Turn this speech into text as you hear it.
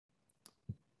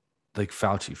like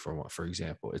Fauci for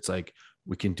example, it's like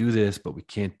we can do this, but we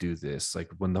can't do this. Like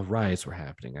when the riots were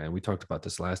happening, and we talked about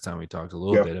this last time. We talked a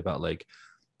little Yeah. bit about like,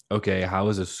 okay, how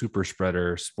is a super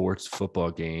spreader sports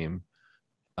football game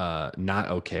not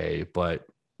okay, but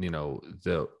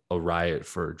a riot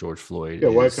for George Floyd Yeah.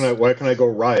 is. Why can I go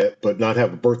riot but not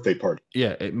have a birthday party?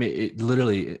 Yeah, it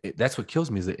literally that's what kills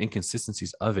me is the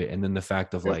inconsistencies of it, and then the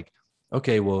fact of Yeah. like,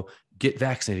 okay, well, get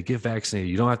vaccinated,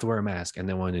 you don't have to wear a mask, and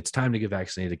then when it's time to get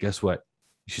vaccinated, guess what,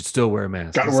 you should still wear a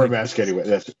mask. Got to It's wear a like, mask anyway.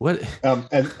 That's what?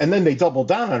 and then they double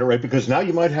down on it, right? Because now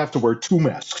you might have to wear 2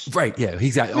 masks. Right, yeah,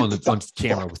 he's got on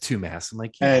camera with 2 masks. I'm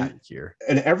like, get out of here.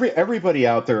 And everybody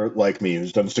out there like me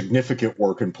who's done significant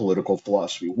work in political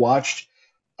philosophy watched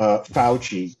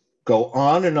Fauci go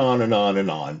on and on and on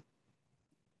and on,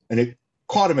 and it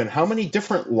caught him in how many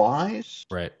different lies?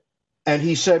 Right. And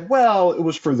he said, well, it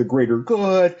was for the greater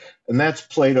good, and that's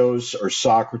Plato's or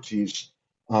Socrates.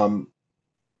 Oh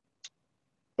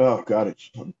God,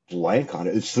 it's blank on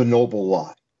it. It's the noble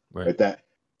lie, right? That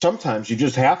sometimes you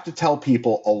just have to tell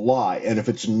people a lie, and if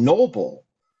it's noble,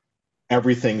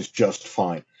 everything's just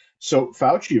fine. So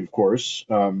Fauci, of course,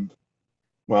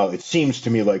 well, it seems to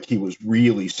me like he was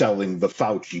really selling the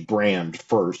Fauci brand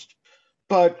first,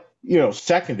 but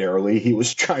secondarily, he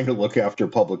was trying to look after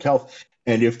public health.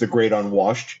 And if the great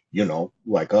unwashed,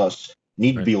 like us,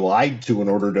 need to be lied to in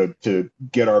order to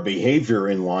get our behavior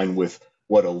in line with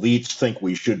what elites think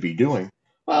we should be doing,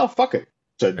 well, fuck it,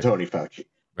 said Tony Fauci.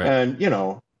 And,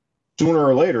 sooner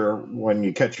or later, when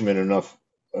you catch him in enough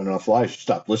lies, you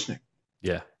stop listening.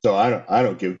 Yeah. So I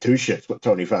don't give 2 shits what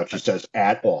Tony Fauci says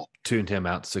at all. Tuned him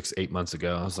out 6-8 months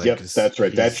ago. I was like, yep, that's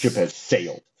right. That ship has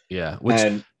sailed. Yeah.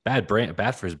 Which bad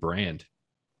for his brand.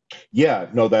 Yeah,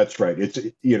 no, that's right. It's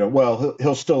well,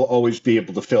 he'll still always be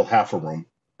able to fill half a room.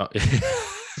 Oh.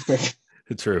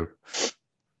 True.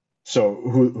 So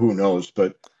who knows?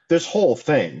 But this whole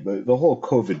thing, the whole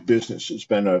COVID business, has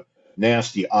been a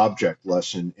nasty object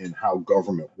lesson in how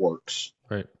government works.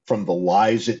 Right. From the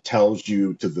lies it tells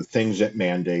you to the things it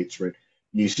mandates. Right.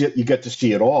 You get to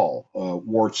see it all,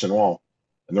 warts and all,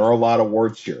 and there are a lot of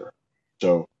warts here.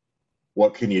 So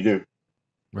what can you do?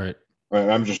 Right.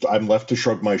 I'm left to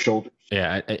shrug my shoulders.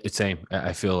 Yeah, it's same.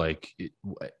 I feel like,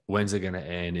 when's it going to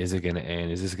end? Is it going to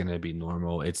end? Is this going to be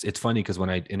normal? It's funny because when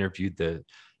I interviewed the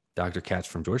Dr. Katz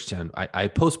from Georgetown, I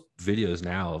post videos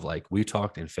now of like, we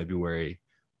talked in February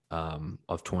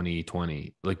of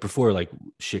 2020, like before like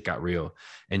shit got real,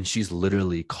 and she's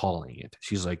literally calling it.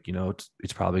 She's like,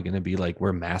 it's probably going to be like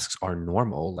where masks are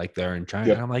normal, like they're in China.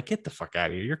 Yep. And I'm like, get the fuck out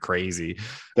of here, you're crazy.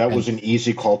 That was an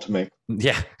easy call to make.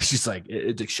 Yeah, she's like,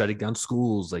 it's like shutting down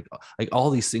schools, like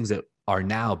all these things that are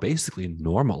now basically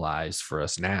normalized for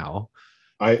us now.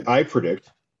 I predict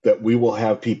that we will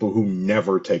have people who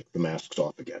never take the masks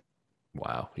off again.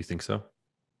 Wow, you think so?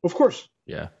 Of course.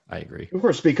 Yeah, I agree. Of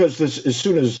course, because as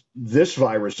soon as this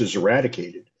virus is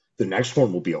eradicated, the next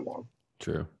one will be along.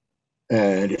 True.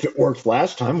 And if it worked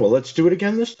last time, well, let's do it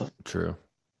again this time. True.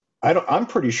 I'm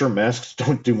pretty sure masks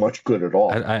don't do much good at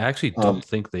all. I actually don't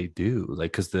think they do,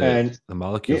 like, because the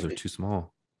molecules are too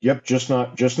small. Yep, just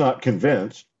not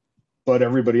convinced, but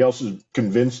everybody else is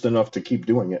convinced enough to keep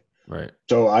doing it. Right.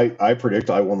 So I predict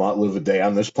I will not live a day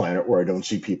on this planet where I don't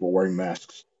see people wearing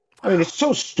masks. I mean, it's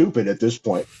so stupid at this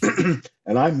point,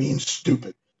 and I mean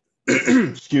stupid.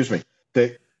 Excuse me.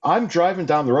 That I'm driving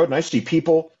down the road and I see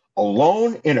people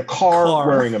alone in a car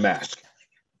wearing a mask.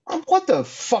 What the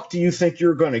fuck do you think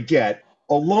you're going to get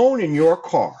alone in your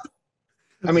car?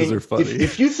 I mean,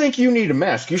 if you think you need a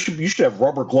mask, you should have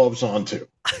rubber gloves on too.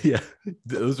 Yeah,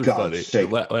 those are funny.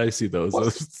 When I see those,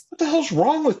 what the hell's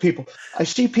wrong with people? I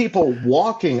see people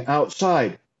walking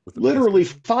outside, literally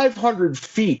 500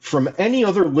 feet from any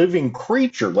other living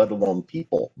creature, let alone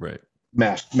people. Right.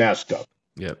 Masked up.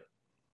 Yep.